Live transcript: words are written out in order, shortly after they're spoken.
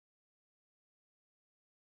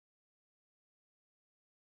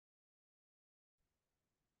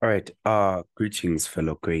All right, greetings,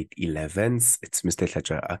 fellow grade 11s. It's Mr.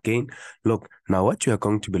 Thatcher again. Look, now what you are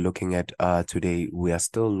going to be looking at today, we are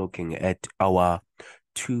still looking at our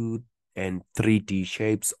 2 and 3D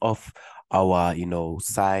shapes of our,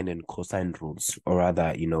 sine and cosine rules, or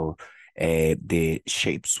rather, the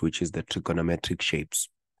shapes, which is the trigonometric shapes,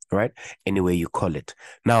 right? Any way you call it.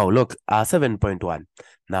 Now, look, 7.1.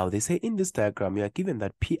 Now, they say in this diagram, you are given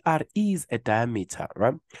that PR is a diameter,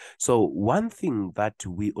 right? So one thing that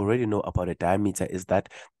we already know about a diameter is that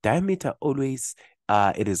diameter always,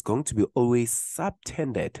 it is going to be always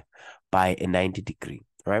subtended by a 90 degree,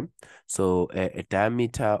 right? So a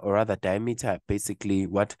diameter, or rather diameter, basically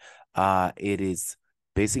what it is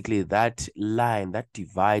basically that line that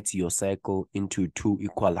divides your cycle into two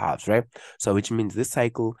equal halves, right? So which means this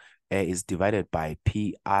cycle is divided by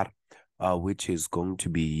PR, which is going to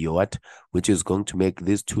be your what? Which is going to make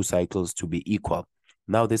these two cycles to be equal.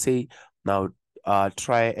 Now they say, now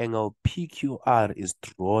triangle PQR is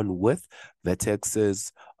drawn with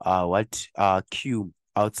vertexes Q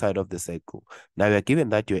outside of the cycle. Now we are given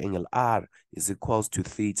that your angle R is equals to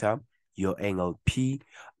theta, your angle PR,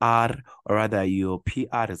 or rather your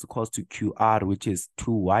PR is equals to QR, which is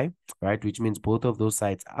 2y, right? Which means both of those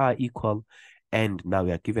sides are equal. And now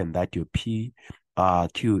we are given that your Q,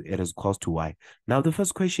 it is equals to y. Now the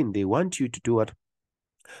first question, they want you to do what?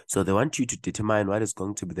 So they want you to determine what is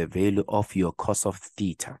going to be the value of your cos of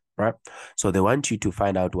theta, right? So they want you to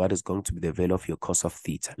find out what is going to be the value of your cos of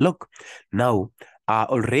theta. Look, now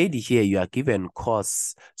already here you are given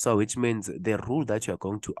cos, so which means the rule that you are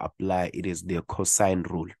going to apply, it is the cosine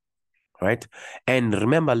rule, right? And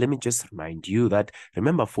remember, let me just remind you that,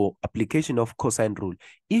 remember, for application of cosine rule,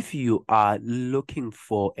 if you are looking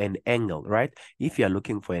for an angle, right? If you are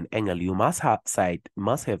looking for an angle, you must have side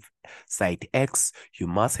X, you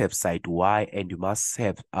must have side Y, and you must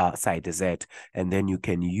have side Z. And then you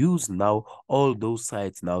can use now all those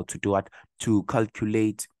sides now to do what? To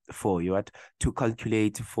calculate for you what? To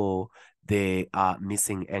calculate for the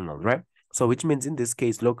missing angle, right? So which means in this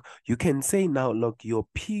case, look, you can say now, look, your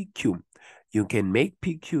PQ, you can make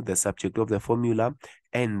PQ the subject of the formula.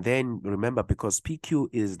 And then remember, because PQ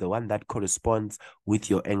is the one that corresponds with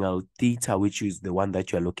your angle theta, which is the one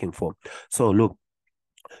that you're looking for. So look,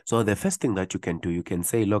 so the first thing that you can do, you can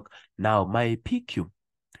say, look, now my PQ,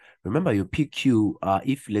 remember your PQ,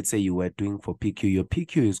 if let's say you were doing for PQ, your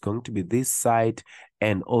PQ is going to be this side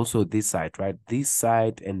and also this side, right? This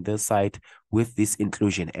side and this side with this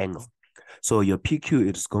inclusion angle. So your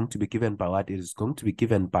PQ is going to be given by what? It is going to be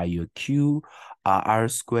given by your Q R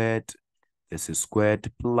squared. This is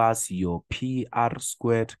squared plus your PR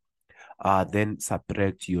squared. Then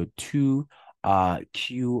subtract your 2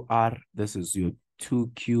 QR. This is your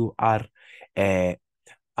 2QR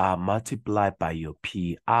multiplied by your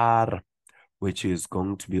PR, which is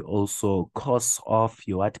going to be also cos of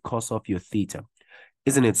your what? Cos of your theta.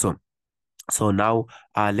 Isn't it so? So now,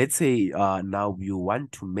 let's say now you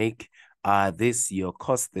want to make this your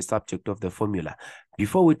cos the subject of the formula.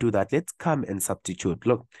 Before we do that, let's come and substitute.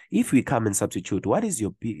 Look, if we come and substitute, what is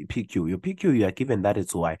your PQ? Your PQ, you are given that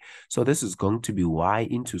it's y. So this is going to be y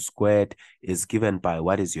into squared is given by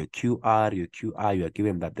what is your QR? Your QR, you are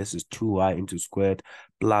given that this is 2y into squared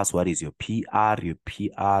plus what is your PR? Your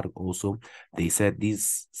PR also, they said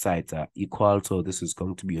these sides are equal. So this is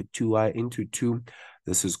going to be a 2y into 2.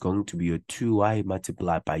 This is going to be your 2y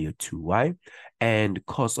multiplied by your 2y. And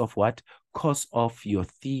cos of what? Cos of your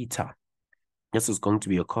theta. This is going to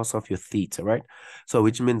be your cos of your theta, right? So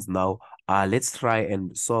which means now, let's try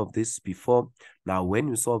and solve this before. Now, when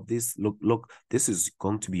you solve this, look, this is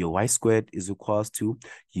going to be your y squared is equals to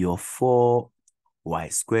your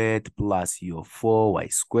 4y squared plus your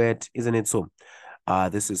 4y squared, isn't it so?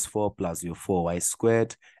 This is 4 plus your 4y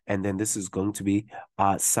squared. And then this is going to be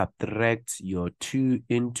subtract your 2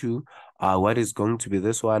 into what is going to be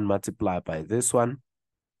this one multiplied by this one,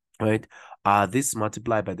 right? This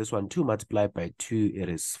multiplied by this one, 2 multiplied by 2, it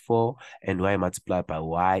is 4. And y multiplied by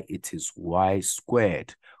y, it is y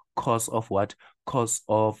squared. Cos of what? Cos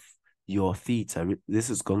of your theta. This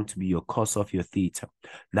is going to be your cos of your theta.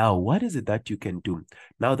 Now, what is it that you can do?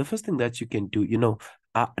 Now, the first thing that you can do,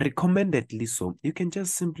 recommendedly so, you can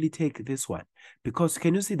just simply take this one, because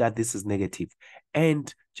can you see that this is negative,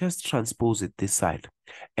 and just transpose it this side,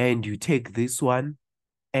 and you take this one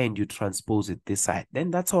and you transpose it this side,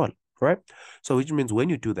 then that's all, right? So which means when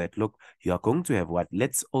you do that, look, you are going to have what?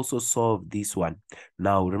 Let's also solve this one.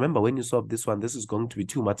 Now remember, when you solve this one, this is going to be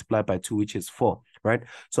 2 multiplied by 2, which is 4, right?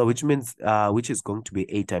 So which means which is going to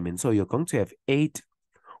be 8, so you're going to have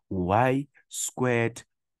 8y squared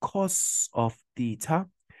cos of theta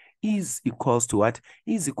is equals to what?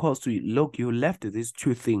 Is equals to, look, you left these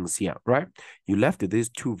two things here, right? You left these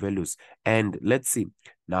two values. And let's see.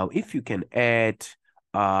 Now, if you can add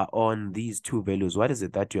on these two values, what is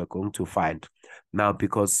it that you are going to find? Now,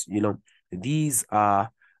 because, these are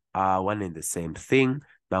one and the same thing.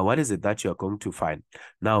 Now, what is it that you are going to find?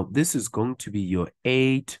 Now, this is going to be your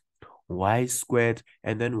 8y squared.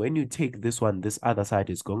 And then when you take this one, this other side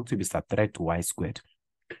is going to be subtract y squared.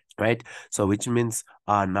 Right? So which means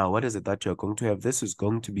now what is it that you're going to have? This is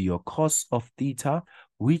going to be your cos of theta,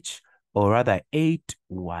 which, or rather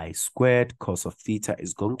 8y squared cos of theta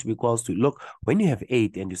is going to be equals to, look, when you have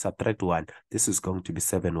 8 and you subtract 1, this is going to be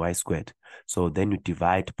 7y squared. So then you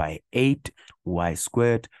divide by 8y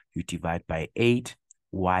squared, you divide by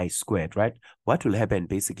 8y squared, right? What will happen?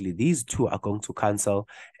 Basically, these two are going to cancel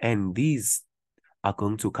and these are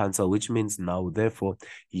going to cancel, which means now, therefore,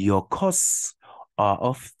 your cos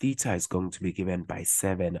of theta is going to be given by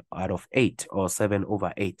 7 out of 8 or 7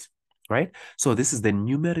 over 8, right? So this is the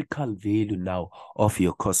numerical value now of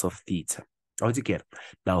your cos of theta. Altogether.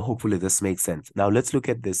 Now, hopefully this makes sense. Now, let's look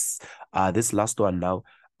at this, this last one now.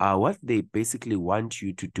 What they basically want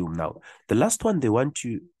you to do now. The last one they want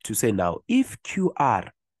you to say now, if QR,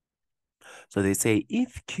 so they say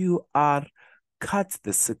if QR cuts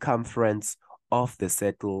the circumference of the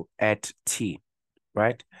circle at T,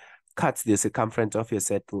 right? Cuts the circumference of your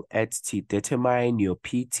circle at T, determine your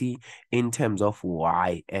PT in terms of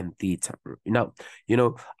Y and theta. Now,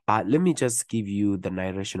 let me just give you the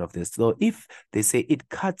narration of this. So if they say it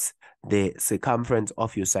cuts the circumference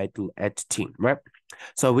of your circle at T, right?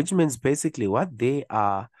 So which means basically what they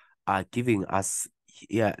are giving us,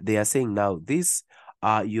 yeah, they are saying now this,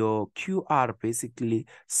 your QR basically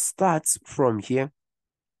starts from here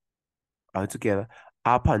altogether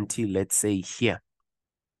up until, let's say, here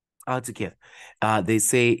altogether. They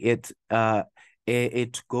say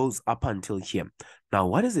it goes up until here. Now,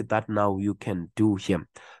 what is it that now you can do here?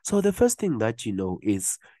 So the first thing that you know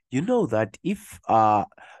is, that if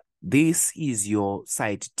this is your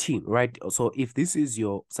side T, right? So if this is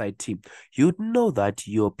your side T, you'd know that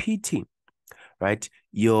your PT, right?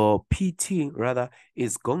 Your PT rather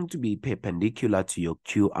is going to be perpendicular to your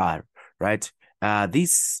QR, right?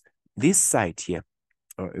 This side here,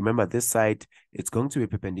 remember this side, it's going to be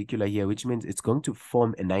perpendicular here, which means it's going to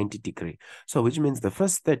form a 90 degree. So which means the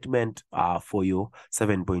first statement for your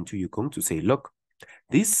 7.2, you're going to say, look,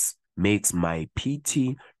 this makes my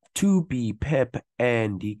PT to be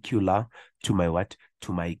perpendicular to my what?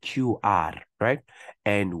 To my QR, right?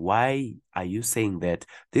 And why are you saying that?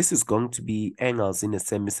 This is going to be angles in a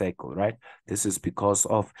semicircle, right? This is because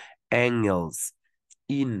of angles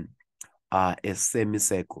in a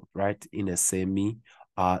semicircle, right? In a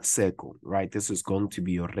circle, right? This is going to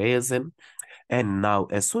be your reason. And now,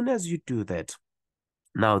 as soon as you do that,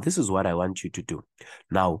 now this is what I want you to do.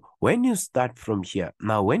 Now, when you start from here,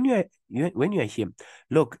 now when you are here,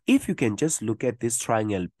 look, if you can just look at this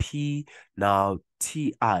triangle P, now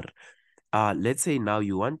TR, let's say now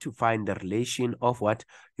you want to find the relation of what?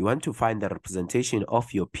 You want to find the representation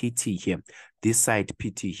of your PT here, this side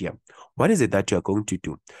PT here. What is it that you're going to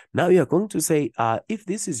do? Now you're going to say, if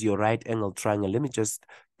this is your right angle triangle, let me just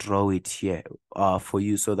draw it here for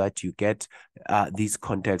you so that you get these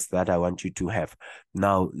contexts that I want you to have.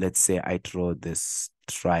 Now, let's say I draw this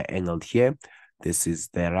triangle here. This is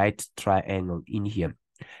the right triangle in here.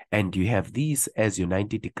 And you have these as your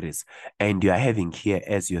 90 degrees, and you are having here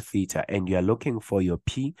as your theta, and you are looking for your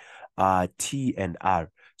P, T, and R.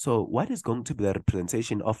 So what is going to be the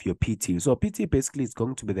representation of your PT? So PT basically is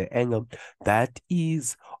going to be the angle that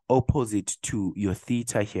is opposite to your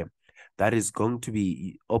theta here. That is going to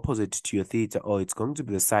be opposite to your theta, or it's going to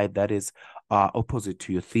be the side that is opposite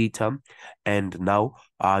to your theta. And now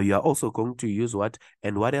you are also going to use what?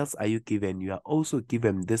 And what else are you given? You are also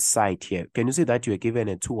given this side here. Can you see that you are given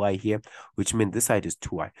a 2y here, which means this side is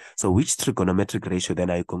 2y. So which trigonometric ratio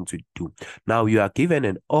then are you going to do? Now you are given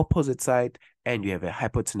an opposite side and you have a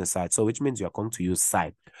hypotenuse side. So which means you are going to use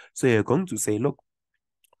sine. So you're going to say, look,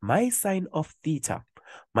 my sine of theta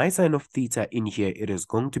in here, it is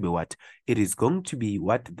going to be what? It is going to be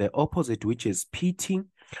what? The opposite, which is PT,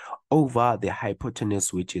 over the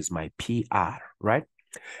hypotenuse, which is my PR, right?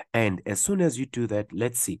 And as soon as you do that,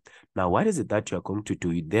 let's see. Now, what is it that you're going to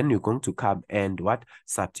do? Then you're going to come and what?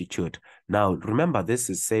 Substitute. Now, remember, this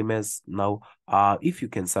is same as now, if you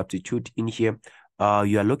can substitute in here,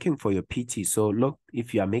 you are looking for your PT. So look,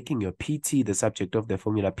 if you are making your PT the subject of the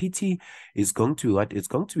formula, PT is going to be what? It's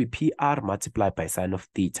going to be PR multiplied by sine of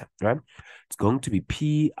theta, right? It's going to be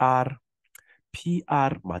PR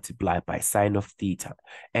PR multiplied by sine of theta.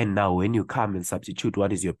 And now when you come and substitute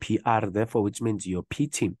what is your PR, therefore, which means your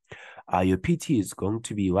PT, your PT is going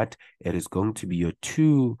to be what? It is going to be your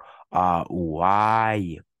 2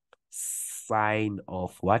 y sine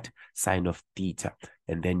of what? Sine of theta.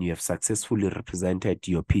 And then you have successfully represented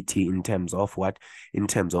your PT in terms of what? In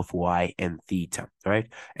terms of y and theta,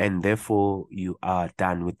 right? And therefore, you are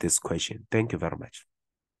done with this question. Thank you very much.